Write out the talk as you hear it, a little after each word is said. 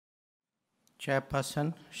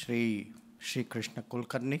Chairperson Shri Krishna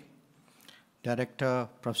Kulkarni, Director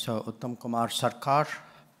Professor Uttam Kumar Sarkar,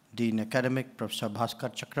 Dean Academic Professor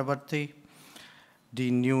Bhaskar Chakravarti,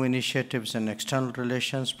 Dean New Initiatives and External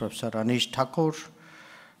Relations Professor Anish Thakur,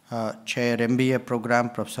 Chair MBA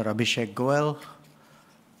Program Professor Abhishek Goel,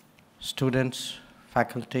 students,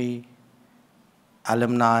 faculty,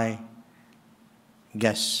 alumni,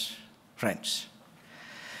 guests, friends.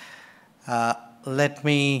 Let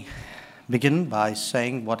me begin by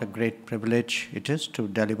saying what a great privilege it is to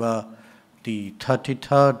deliver the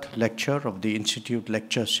 33rd lecture of the Institute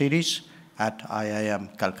Lecture Series at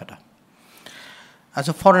IIM Calcutta. As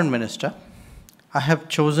a foreign minister, I have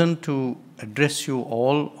chosen to address you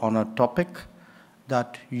all on a topic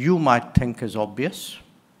that you might think is obvious,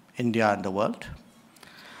 India and the world.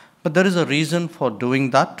 But there is a reason for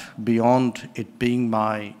doing that beyond it being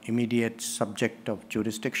my immediate subject of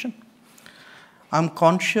jurisdiction. I'm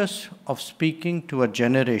conscious of speaking to a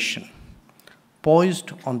generation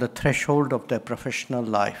poised on the threshold of their professional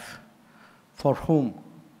life, for whom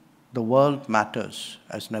the world matters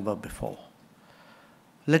as never before.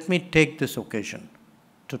 Let me take this occasion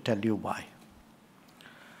to tell you why.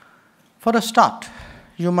 For a start,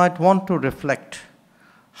 you might want to reflect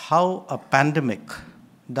how a pandemic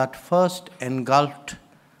that first engulfed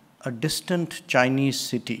a distant Chinese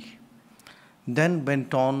city then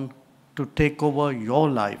went on to take over your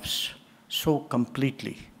lives so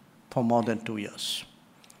completely for more than 2 years.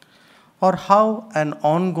 Or how an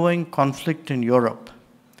ongoing conflict in Europe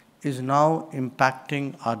is now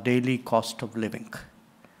impacting our daily cost of living.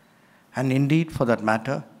 And indeed, for that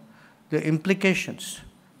matter, the implications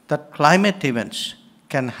that climate events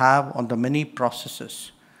can have on the many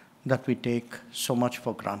processes that we take so much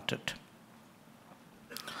for granted.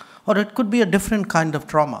 Or it could be a different kind of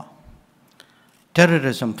trauma.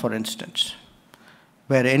 Terrorism, for instance,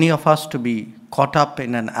 where any of us to be caught up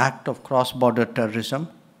in an act of cross-border terrorism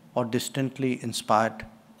or distantly inspired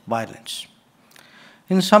violence.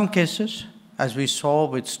 In some cases, as we saw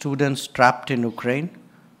with students trapped in Ukraine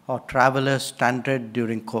or travelers stranded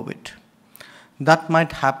during COVID, that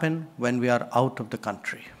might happen when we are out of the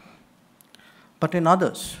country. But in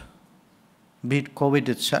others, be it COVID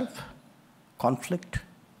itself, conflict,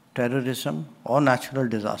 terrorism, or natural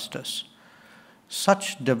disasters,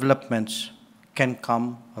 such developments can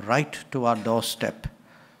come right to our doorstep,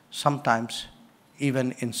 sometimes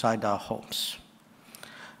even inside our homes.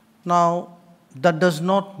 Now, that does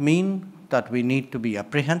not mean that we need to be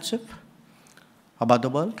apprehensive about the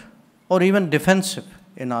world or even defensive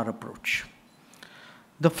in our approach.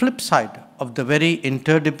 The flip side of the very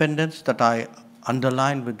interdependence that I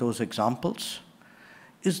underlined with those examples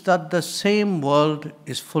is that the same world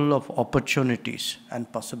is full of opportunities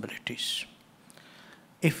and possibilities.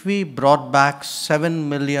 If we brought back 7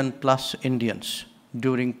 million plus Indians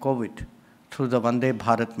during COVID through the Vande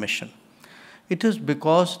Bharat mission, it is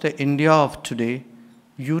because the India of today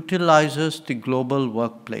utilizes the global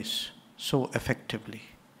workplace so effectively.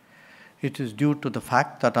 It is due to the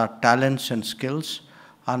fact that our talents and skills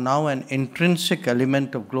are now an intrinsic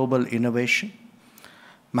element of global innovation,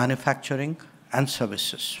 manufacturing, and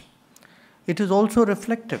services. It is also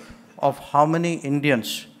reflective of how many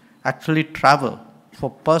Indians actually travel for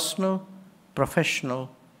personal, professional,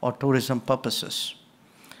 or tourism purposes.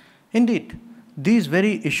 Indeed, these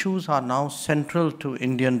very issues are now central to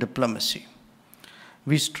Indian diplomacy.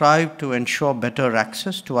 We strive to ensure better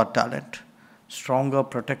access to our talent, stronger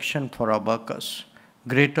protection for our workers,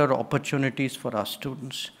 greater opportunities for our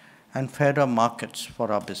students, and fairer markets for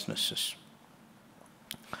our businesses.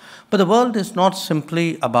 But the world is not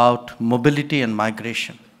simply about mobility and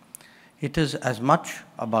migration. It is as much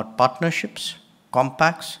about partnerships,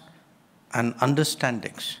 compacts, and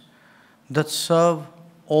understandings that serve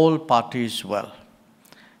all parties well.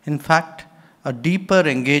 In fact, a deeper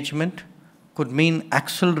engagement could mean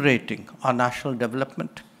accelerating our national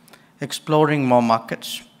development, exploring more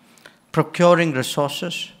markets, procuring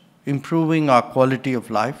resources, improving our quality of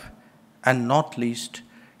life, and not least,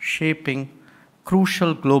 shaping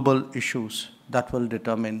crucial global issues that will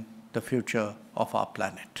determine the future of our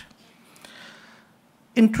planet.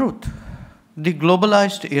 In truth, the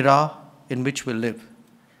globalized era in which we live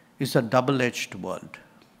is a double-edged world.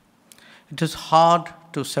 It is hard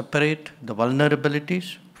to separate the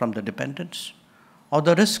vulnerabilities from the dependence or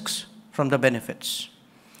the risks from the benefits.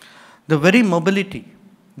 The very mobility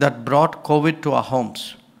that brought COVID to our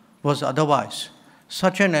homes was otherwise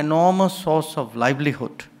such an enormous source of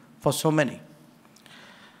livelihood for so many.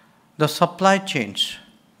 The supply chains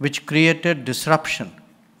which created disruption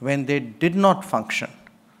when they did not function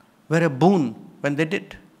were a boon when they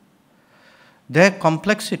did. Their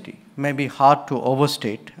complexity may be hard to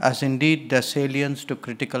overstate, as indeed their salience to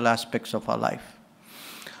critical aspects of our life.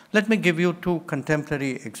 Let me give you two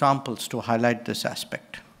contemporary examples to highlight this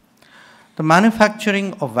aspect. The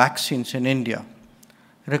manufacturing of vaccines in India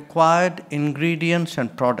required ingredients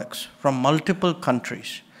and products from multiple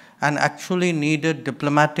countries and actually needed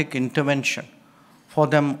diplomatic intervention for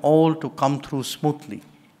them all to come through smoothly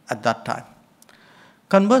at that time.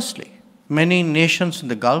 Conversely, many nations in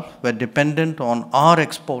the Gulf were dependent on our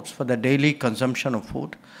exports for the daily consumption of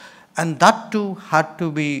food, and that too had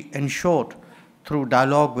to be ensured through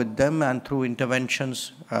dialogue with them and through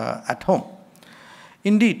interventions at home.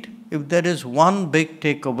 Indeed, if there is one big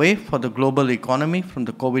takeaway for the global economy from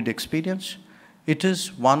the COVID experience, it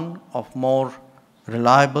is one of more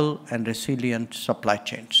reliable and resilient supply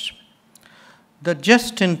chains. The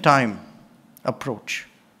just-in-time approach,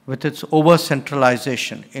 with its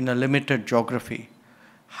over-centralization in a limited geography,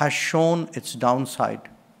 has shown its downside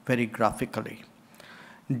very graphically.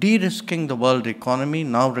 De-risking the world economy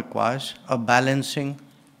now requires a balancing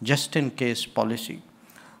just-in-case policy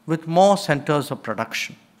with more centers of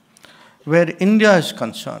production. Where India is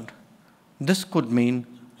concerned, this could mean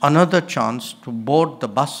another chance to board the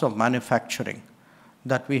bus of manufacturing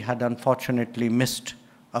that we had unfortunately missed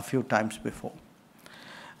a few times before.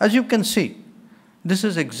 As you can see, this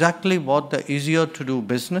is exactly what the easier to do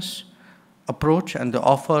business approach and the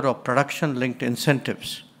offer of production-linked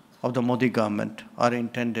incentives of the Modi government are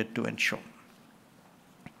intended to ensure.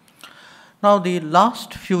 Now, the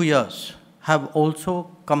last few years have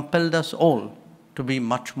also compelled us all to be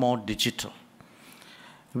much more digital.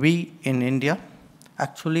 We in India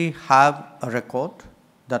actually have a record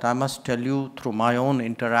that I must tell you through my own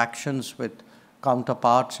interactions with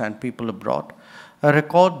counterparts and people abroad, a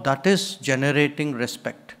record that is generating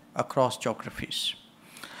respect across geographies.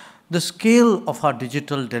 The scale of our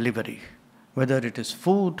digital delivery, whether it is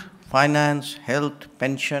food, finance, health,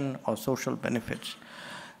 pension, or social benefits,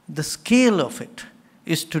 the scale of it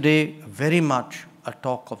is today very much a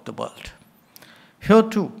talk of the world. Here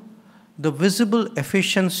too, the visible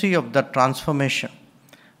efficiency of the transformation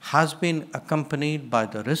has been accompanied by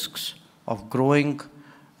the risks of growing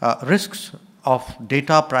risks of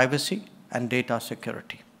data privacy and data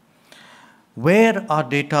security. Where our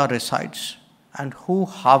data resides and who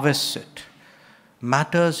harvests it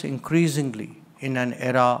matters increasingly in an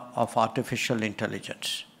era of artificial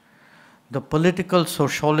intelligence. The political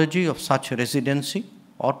sociology of such residency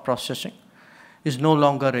or processing is no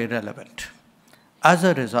longer irrelevant. As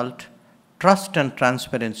a result, trust and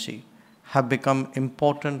transparency have become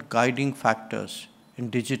important guiding factors in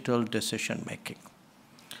digital decision making.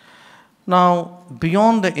 Now,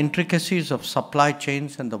 beyond the intricacies of supply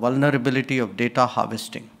chains and the vulnerability of data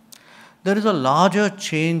harvesting, there is a larger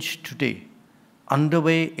change today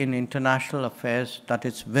underway in international affairs that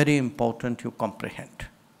it's very important you comprehend.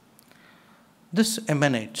 This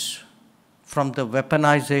emanates from the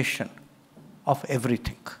weaponization of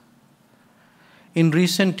everything. In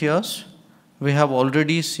recent years, we have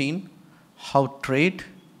already seen how trade,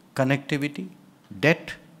 connectivity,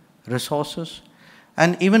 debt, resources,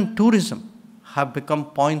 and even tourism have become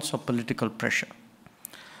points of political pressure.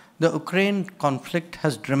 The Ukraine conflict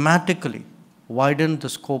has dramatically widened the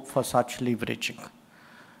scope for such leveraging.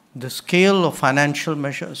 The scale of financial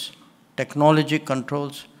measures, technology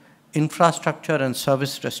controls, infrastructure and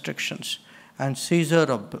service restrictions, and seizure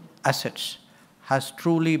of assets has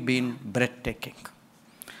truly been breathtaking.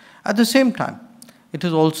 At the same time, it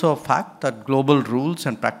is also a fact that global rules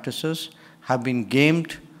and practices have been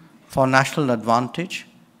gamed for national advantage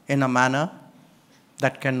in a manner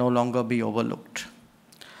that can no longer be overlooked.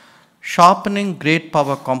 Sharpening great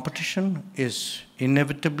power competition is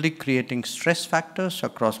inevitably creating stress factors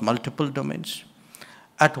across multiple domains.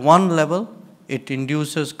 At one level, it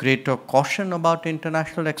induces greater caution about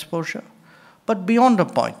international exposure, but beyond a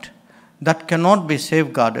point, that cannot be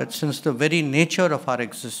safeguarded since the very nature of our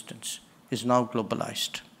existence is now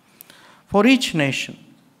globalized. For each nation,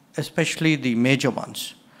 especially the major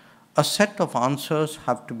ones, a set of answers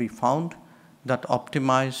have to be found that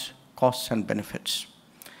optimize costs and benefits.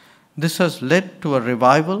 This has led to a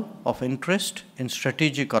revival of interest in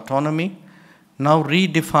strategic autonomy, now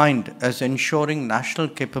redefined as ensuring national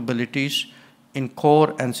capabilities in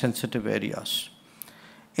core and sensitive areas.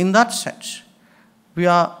 In that sense, we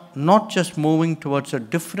are not just moving towards a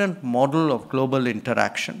different model of global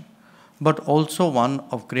interaction, but also one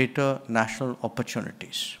of greater national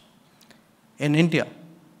opportunities. In India,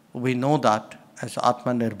 we know that as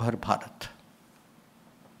Atmanirbhar Bharat.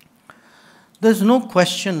 There's no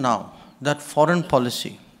question now that foreign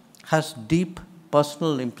policy has deep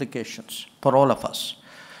personal implications for all of us,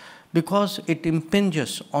 because it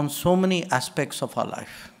impinges on so many aspects of our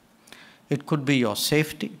life. It could be your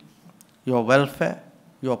safety, your welfare,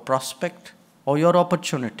 your prospect, or your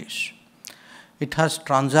opportunities. It has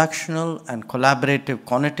transactional and collaborative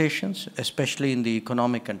connotations, especially in the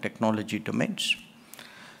economic and technology domains.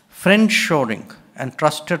 Friendshoring and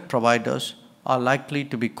trusted providers are likely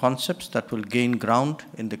to be concepts that will gain ground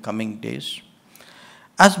in the coming days.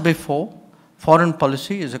 As before, foreign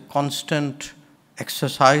policy is a constant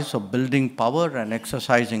exercise of building power and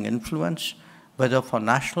exercising influence, whether for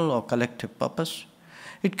national or collective purpose.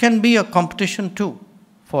 It can be a competition too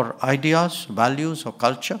for ideas, values, or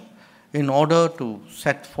culture in order to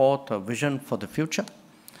set forth a vision for the future.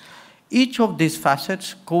 Each of these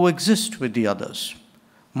facets coexist with the others,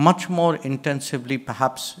 much more intensively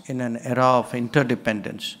perhaps in an era of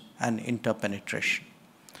interdependence and interpenetration.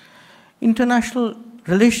 International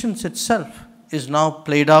relations itself is now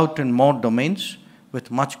played out in more domains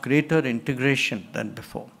with much greater integration than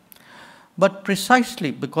before. But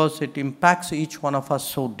precisely because it impacts each one of us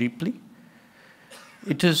so deeply,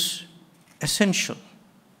 it is essential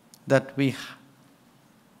that we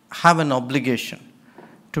have an obligation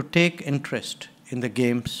to take interest in the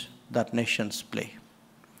games that nations play.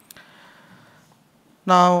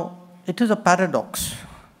 Now, it is a paradox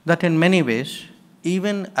that in many ways,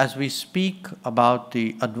 even as we speak about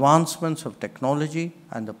the advancements of technology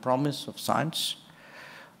and the promise of science,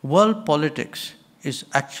 world politics is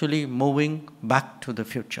actually moving back to the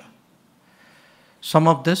future. Some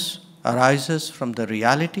of this arises from the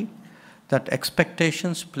reality that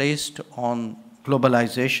expectations placed on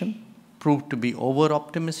globalization proved to be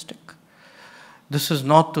over-optimistic. This is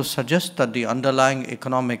not to suggest that the underlying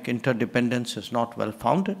economic interdependence is not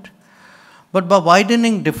well-founded, but by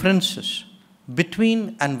widening differences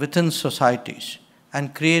between and within societies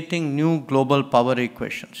and creating new global power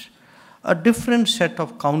equations, a different set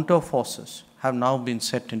of counter forces have now been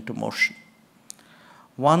set into motion.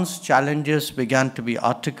 Once challenges began to be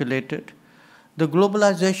articulated, the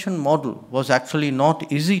globalization model was actually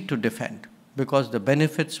not easy to defend because the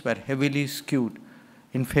benefits were heavily skewed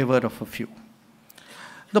in favor of a few.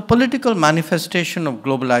 The political manifestation of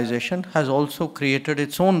globalization has also created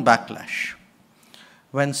its own backlash.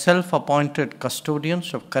 When self-appointed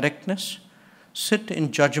custodians of correctness sit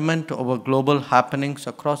in judgment over global happenings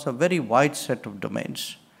across a very wide set of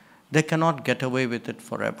domains, they cannot get away with it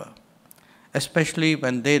forever, especially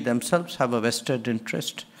when they themselves have a vested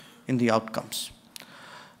interest in the outcomes.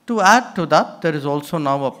 To add to that, there is also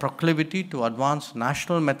now a proclivity to advance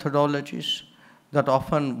national methodologies that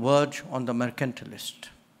often verge on the mercantilist.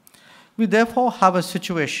 We therefore have a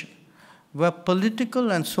situation where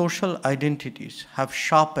political and social identities have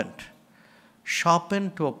sharpened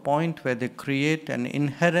to a point where they create an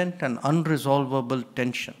inherent and unresolvable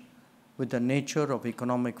tension with the nature of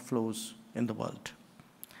economic flows in the world.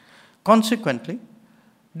 Consequently,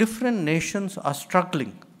 different nations are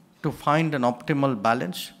struggling to find an optimal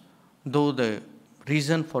balance, though the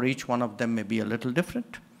reason for each one of them may be a little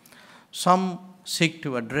different. Some seek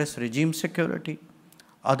to address regime security,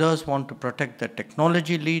 others want to protect their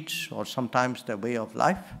technology leads or sometimes their way of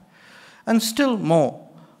life, and still more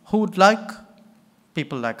who would like,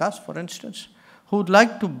 people like us for instance, who would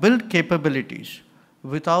like to build capabilities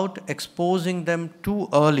without exposing them too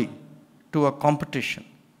early to a competition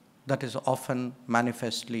that is often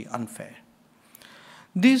manifestly unfair.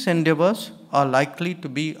 These endeavors are likely to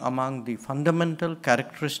be among the fundamental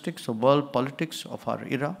characteristics of world politics of our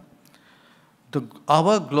era.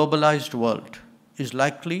 Our globalized world is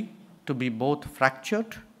likely to be both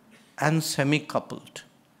fractured and semi-coupled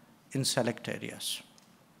in select areas.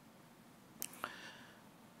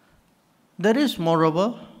 There is,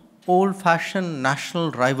 moreover, old-fashioned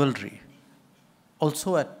national rivalry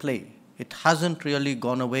also at play. It hasn't really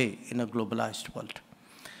gone away in a globalized world.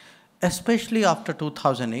 Especially after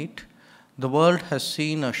 2008, the world has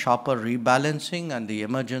seen a sharper rebalancing and the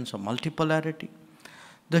emergence of multipolarity.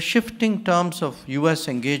 The shifting terms of US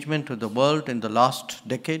engagement with the world in the last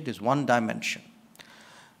decade is one dimension.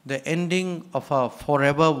 The ending of a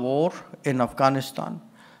forever war in Afghanistan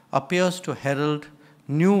appears to herald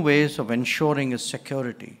new ways of ensuring its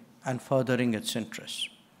security and furthering its interests.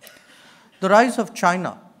 The rise of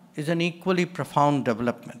China is an equally profound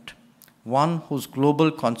development, one whose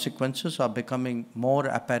global consequences are becoming more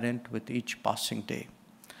apparent with each passing day.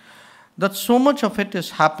 That so much of it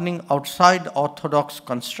is happening outside orthodox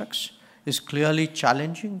constructs is clearly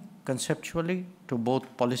challenging conceptually to both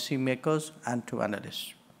policymakers and to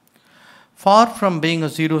analysts. Far from being a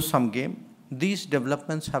zero-sum game, these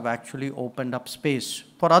developments have actually opened up space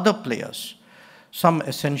for other players, some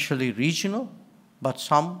essentially regional, but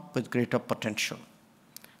some with greater potential.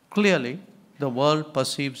 Clearly, the world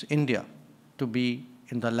perceives India to be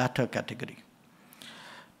in the latter category.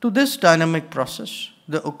 To this dynamic process,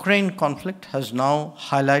 the Ukraine conflict has now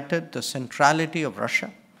highlighted the centrality of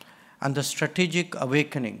Russia and the strategic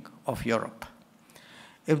awakening of Europe.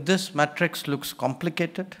 If this matrix looks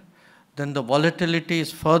complicated, then the volatility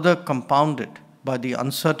is further compounded by the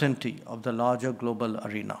uncertainty of the larger global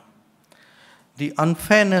arena. The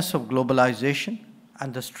unfairness of globalization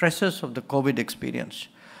and the stresses of the COVID experience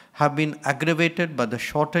have been aggravated by the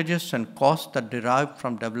shortages and costs that derive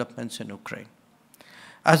from developments in Ukraine.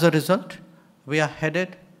 As a result, we are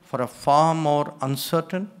headed for a far more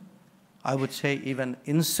uncertain, I would say even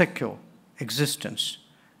insecure existence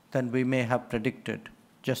than we may have predicted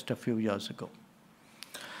just a few years ago.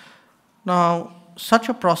 Now, such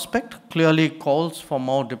a prospect clearly calls for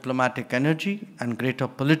more diplomatic energy and greater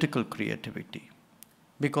political creativity,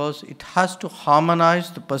 because it has to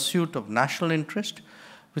harmonize the pursuit of national interest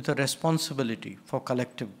with a responsibility for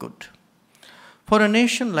collective good. For a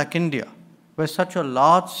nation like India, where such a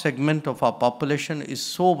large segment of our population is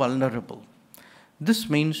so vulnerable, this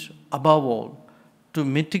means, above all, to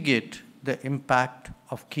mitigate the impact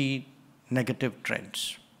of key negative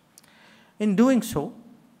trends. In doing so,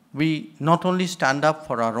 we not only stand up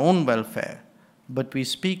for our own welfare, but we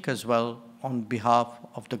speak as well on behalf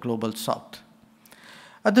of the global South.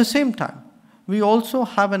 At the same time, we also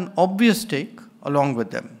have an obvious stake, along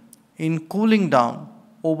with them, in cooling down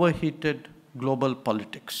overheated global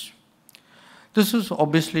politics. This is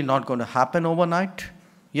obviously not going to happen overnight,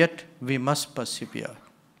 yet we must persevere.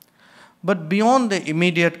 But beyond the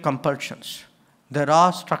immediate compulsions, there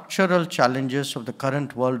are structural challenges of the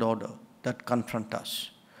current world order that confront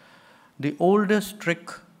us. The oldest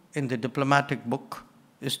trick in the diplomatic book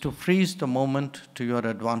is to freeze the moment to your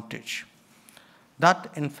advantage.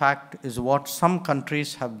 That, in fact, is what some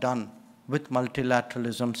countries have done with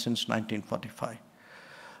multilateralism since 1945.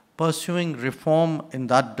 Pursuing reform in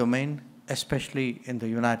that domain, especially in the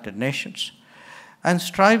United Nations, and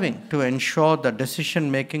striving to ensure that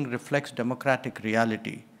decision-making reflects democratic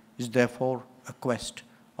reality is therefore a quest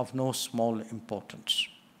of no small importance.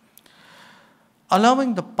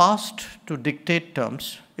 Allowing the past to dictate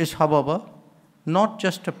terms is, however, not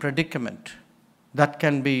just a predicament that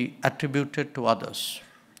can be attributed to others.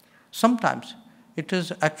 Sometimes it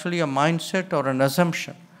is actually a mindset or an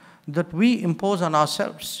assumption that we impose on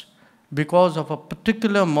ourselves because of a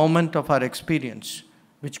particular moment of our experience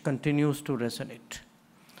which continues to resonate.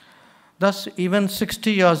 Thus, even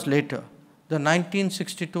 60 years later, the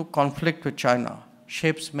 1962 conflict with China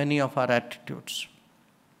shapes many of our attitudes.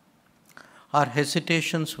 Our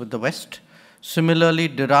hesitations with the West similarly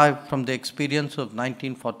derive from the experience of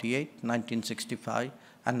 1948, 1965,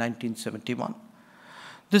 and 1971.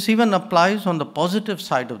 This even applies on the positive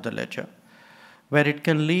side of the ledger, where it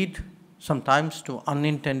can lead sometimes to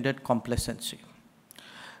unintended complacency.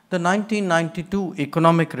 The 1992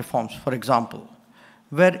 economic reforms, for example,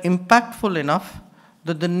 were impactful enough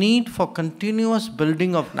that the need for continuous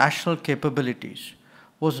building of national capabilities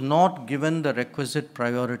was not given the requisite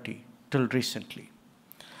priority till recently.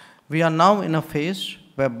 We are now in a phase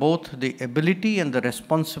where both the ability and the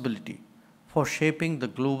responsibility for shaping the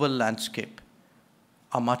global landscape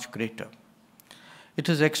are much greater. It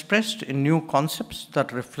is expressed in new concepts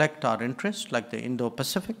that reflect our interests, like the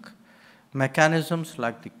Indo-Pacific, mechanisms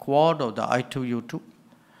like the Quad or the I2U2,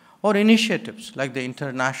 or initiatives like the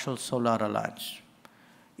International Solar Alliance.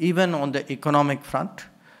 Even on the economic front,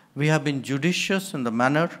 we have been judicious in the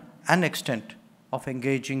manner and extent of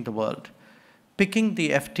engaging the world, picking the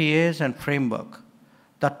FTAs and framework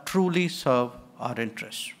that truly serve our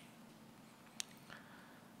interests.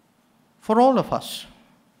 For all of us,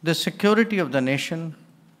 the security of the nation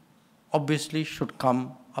obviously should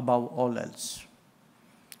come above all else.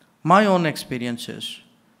 My own experience is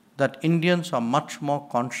that Indians are much more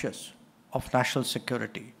conscious of national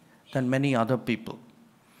security than many other people,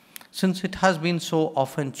 since it has been so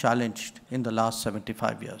often challenged in the last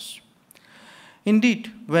 75 years.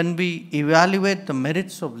 Indeed, when we evaluate the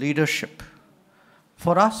merits of leadership,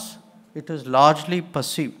 for us, it is largely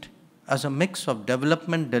perceived as a mix of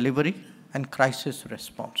development delivery and crisis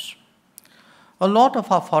response. A lot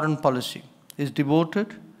of our foreign policy is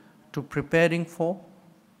devoted to preparing for,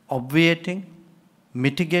 obviating,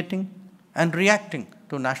 mitigating, and reacting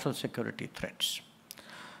to national security threats.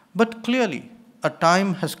 But clearly, a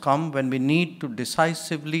time has come when we need to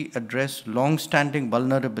decisively address long-standing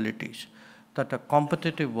vulnerabilities that a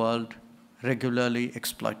competitive world regularly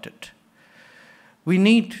exploited. We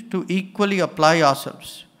need to equally apply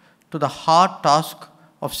ourselves to the hard task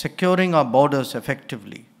of securing our borders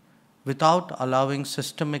effectively without allowing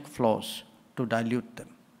systemic flaws to dilute them.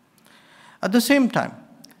 At the same time,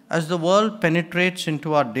 as the world penetrates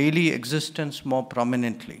into our daily existence more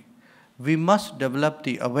prominently, we must develop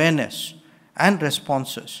the awareness and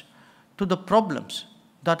responses to the problems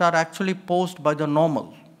that are actually posed by the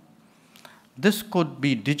normal. This could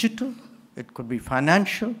be digital, it could be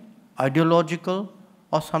financial, ideological,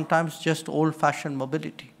 or sometimes just old-fashioned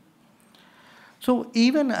mobility. So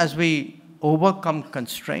even as we overcome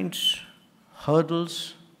constraints,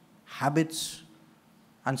 hurdles, habits,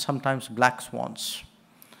 and sometimes black swans,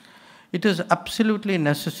 it is absolutely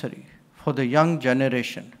necessary for the young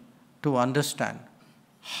generation to understand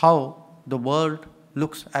how the world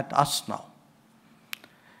looks at us now.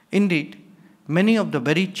 Indeed, many of the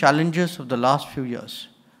very challenges of the last few years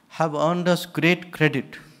have earned us great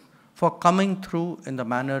credit for coming through in the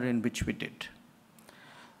manner in which we did.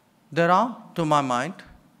 There are, to my mind,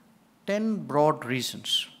 10 broad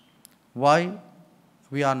reasons why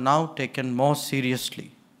we are now taken more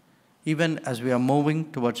seriously, even as we are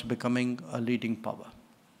moving towards becoming a leading power.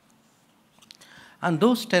 And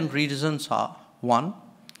those 10 reasons are: 1,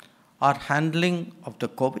 our handling of the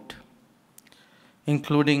COVID,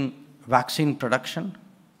 including vaccine production,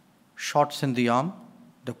 shots in the arm,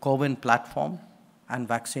 the CoWIN platform, and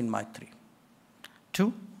Vaccine Maitri.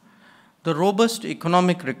 2, the robust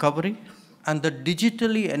economic recovery and the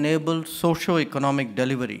digitally enabled socio-economic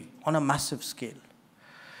delivery on a massive scale.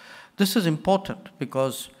 This is important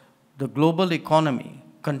because the global economy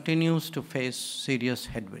continues to face serious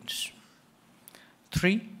headwinds.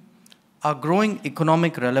 3, our growing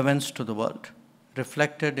economic relevance to the world,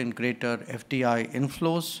 reflected in greater FDI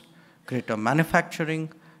inflows, greater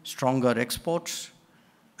manufacturing, stronger exports,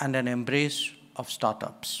 and an embrace of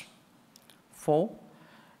startups. 4,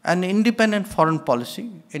 an independent foreign policy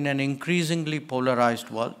in an increasingly polarized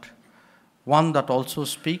world, one that also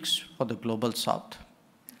speaks for the global south.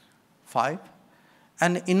 5,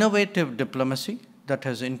 an innovative diplomacy that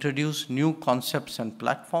has introduced new concepts and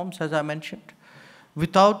platforms, as I mentioned,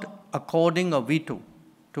 without according a veto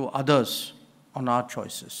to others on our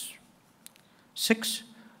choices. 6,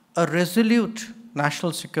 a resolute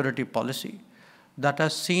national security policy that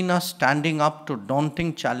has seen us standing up to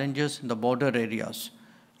daunting challenges in the border areas,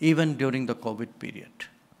 even during the COVID period.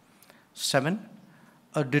 7,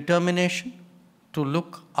 a determination to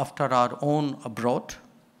look after our own abroad,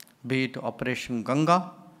 be it Operation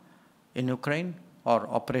Ganga in Ukraine or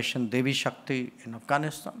Operation Devi Shakti in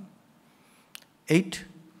Afghanistan. 8,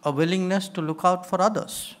 a willingness to look out for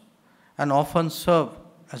others and often serve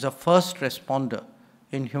as a first responder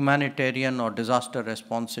in humanitarian or disaster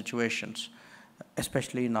response situations,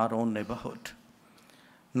 especially in our own neighborhood.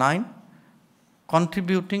 9,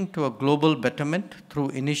 contributing to a global betterment through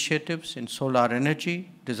initiatives in solar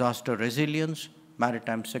energy, disaster resilience,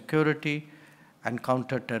 maritime security, and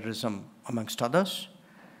counterterrorism, amongst others.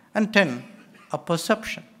 And 10, a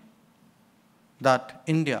perception that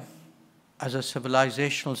India, as a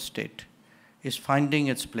civilizational state, is finding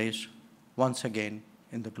its place once again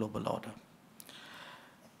in the global order.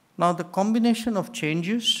 Now, the combination of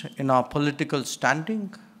changes in our political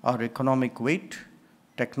standing, our economic weight,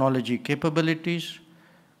 technology capabilities,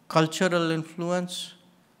 cultural influence,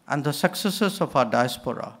 and the successes of our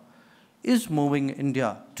diaspora is moving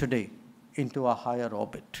India today into a higher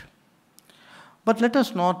orbit. But let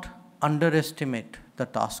us not underestimate the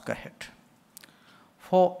task ahead.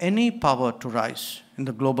 For any power to rise in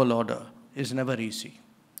the global order is never easy.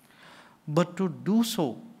 But to do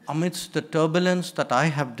so amidst the turbulence that I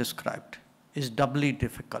have described is doubly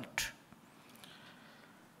difficult.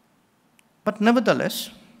 But nevertheless,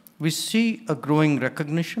 we see a growing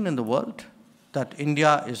recognition in the world that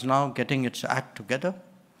India is now getting its act together.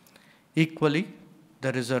 Equally,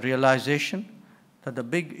 there is a realization that the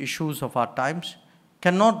big issues of our times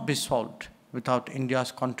cannot be solved without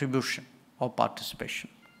India's contribution or participation.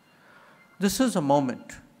 This is a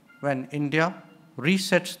moment when India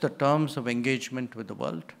resets the terms of engagement with the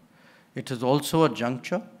world. It is also a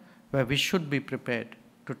juncture where we should be prepared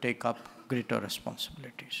to take up greater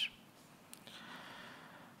responsibilities.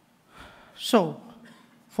 So,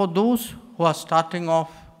 for those who are starting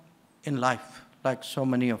off in life, like so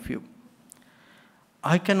many of you,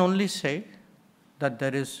 I can only say that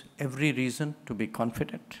there is every reason to be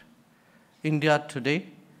confident. India today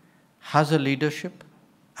has a leadership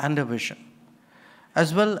and a vision,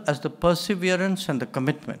 as well as the perseverance and the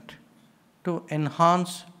commitment to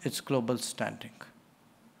enhance its global standing.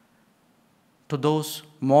 To those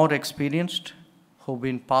more experienced who've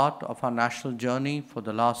been part of our national journey for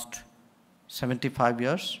the last 75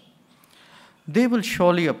 years, they will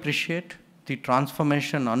surely appreciate the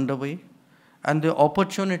transformation underway and the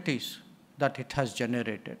opportunities that it has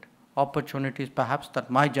generated, opportunities perhaps that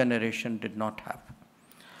my generation did not have.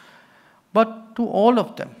 But to all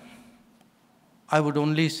of them, I would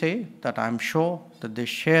only say that I'm sure that they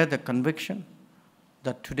share the conviction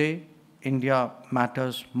that today India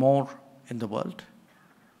matters more in the world,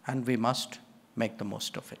 and we must make the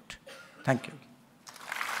most of it. Thank you.